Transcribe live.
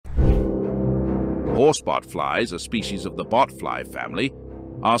Horse botflies, a species of the botfly family,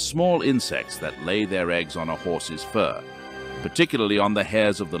 are small insects that lay their eggs on a horse's fur, particularly on the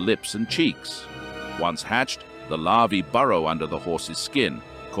hairs of the lips and cheeks. Once hatched, the larvae burrow under the horse's skin,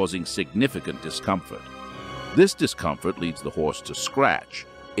 causing significant discomfort. This discomfort leads the horse to scratch,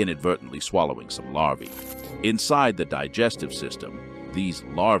 inadvertently swallowing some larvae. Inside the digestive system, these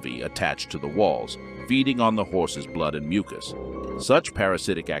larvae attach to the walls, feeding on the horse's blood and mucus. Such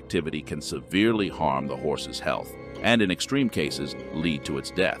parasitic activity can severely harm the horse's health, and in extreme cases, lead to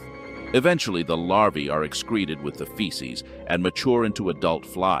its death. Eventually, the larvae are excreted with the feces and mature into adult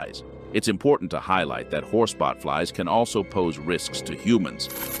flies. It's important to highlight that horse botflies can also pose risks to humans.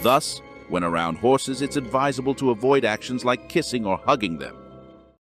 Thus, when around horses, it's advisable to avoid actions like kissing or hugging them.